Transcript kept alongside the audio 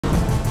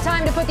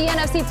Time to put the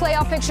NFC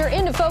playoff picture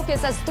into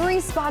focus as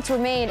 3 spots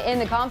remain in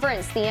the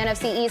conference. The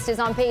NFC East is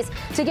on pace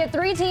to get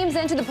 3 teams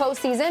into the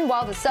postseason,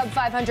 while the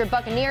sub-500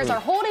 Buccaneers are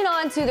holding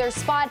on to their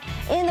spot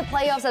in the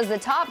playoffs as the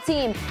top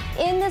team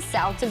in the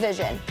South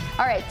Division.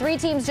 All right, 3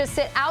 teams just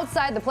sit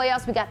outside the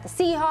playoffs. We got the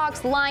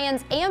Seahawks,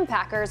 Lions, and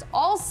Packers,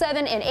 all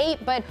 7 and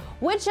 8. But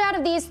which out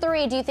of these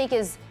 3 do you think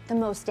is the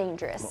most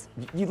dangerous?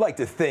 You'd like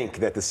to think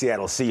that the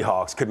Seattle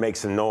Seahawks could make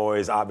some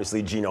noise.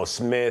 Obviously, Geno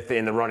Smith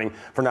in the running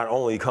for not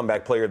only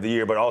comeback player of the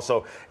year, but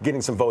also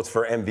getting some votes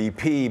for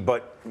MVP.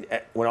 But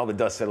when all the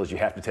dust settles, you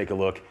have to take a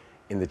look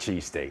in the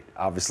Cheese State.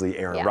 Obviously,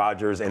 Aaron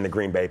Rodgers and the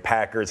Green Bay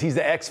Packers. He's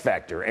the X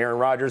factor. Aaron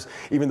Rodgers,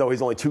 even though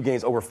he's only 2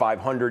 games over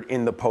 500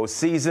 in the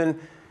postseason,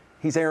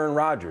 he's Aaron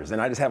Rodgers, and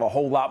I just have a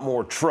whole lot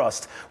more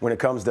trust when it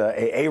comes to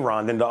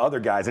Aaron than the other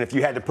guys. And if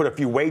you had to put a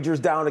few wagers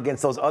down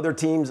against those other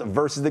teams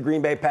versus the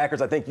Green Bay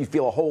Packers, I think you'd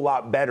feel a whole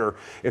lot better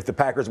if the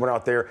Packers went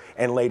out there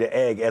and laid an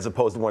egg as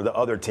opposed to one of the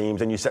other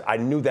teams. And you said, I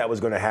knew that was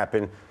going to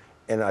happen,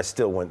 and I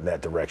still went in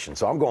that direction.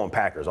 So I'm going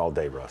Packers all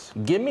day, Russ.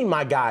 Give me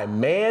my guy,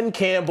 Man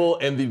Campbell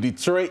and the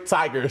Detroit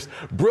Tigers,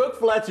 Brooke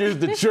Fletcher's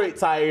Detroit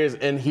Tigers,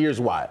 and here's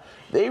why.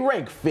 They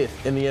rank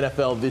 5th in the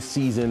NFL this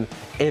season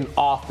in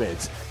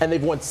offense, and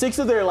they've won 6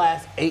 of their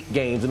last 8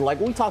 games. And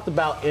like we talked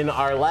about in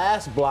our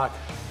last block,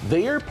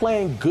 they are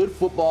playing good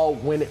football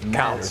when it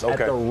matters at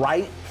the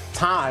right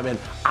time. And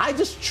I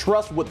just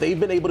trust what they've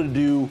been able to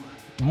do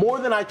more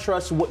than I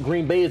trust what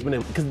Green Bay has been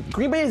able, because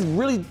Green Bay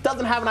really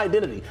doesn't have an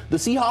identity. The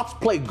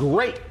Seahawks played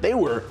great. They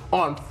were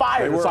on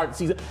fire to start the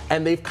season,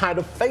 and they've kind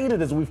of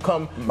faded as we've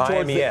come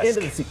towards the end of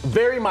the season.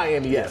 Very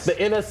Miami-esque. The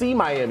NFC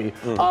Miami.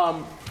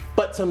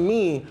 But to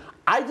me,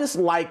 I just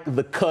like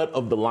the cut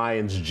of the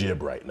Lions'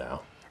 jib right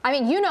now. I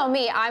mean, you know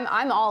me,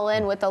 I'm all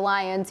in with the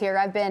Lions here.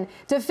 I've been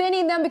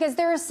defending them because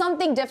there is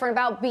something different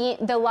about being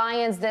the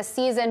Lions this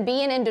season.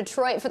 Being in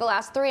Detroit for the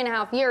last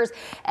 3.5 years,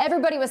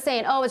 everybody was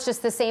saying, oh, it's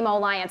just the same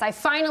old Lions. I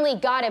finally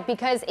got it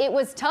because it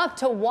was tough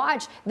to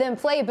watch them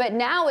play. But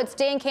now it's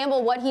Dan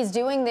Campbell, what he's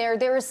doing there.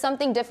 There is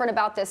something different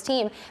about this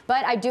team.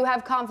 But I do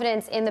have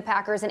confidence in the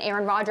Packers and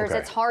Aaron Rodgers.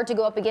 It's hard to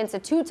go up against a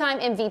 2-time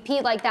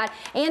MVP like that.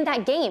 And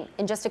that game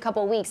in just a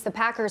couple weeks, the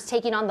Packers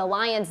taking on the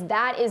Lions,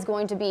 that is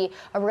going to be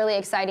a really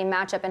exciting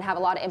matchup and have a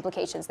lot of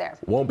implications there.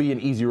 Won't be an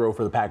easy road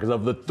for the Packers.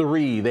 Of the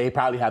 3, they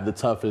probably have the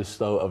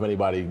toughest of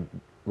anybody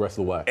rest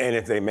of the way. And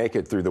if they make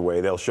it through the way,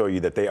 they'll show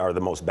you that they are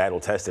the most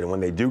battle-tested. And when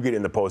they do get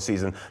in the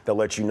postseason, they'll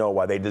let you know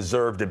why they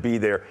deserve to be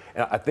there.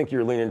 And I think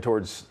you're leaning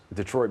towards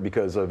Detroit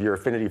because of your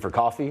affinity for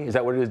coffee. Is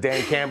that what it is?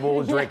 Dan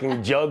Campbell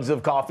drinking jugs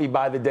of coffee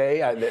by the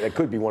day? That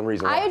could be one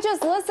reason why.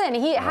 Listen,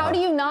 how do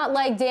you not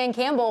like Dan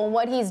Campbell and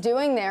what he's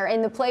doing there?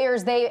 And the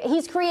players,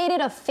 he's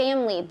created a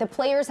family. The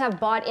players have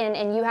bought in,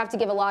 and you have to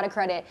give a lot of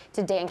credit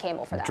to Dan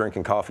Campbell for that.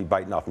 Drinking coffee,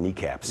 biting off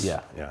kneecaps.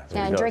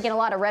 And drinking a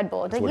lot of Red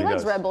Bull. He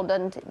likes Red Bull,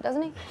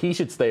 doesn't he? He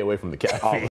should stay away from the caffeine.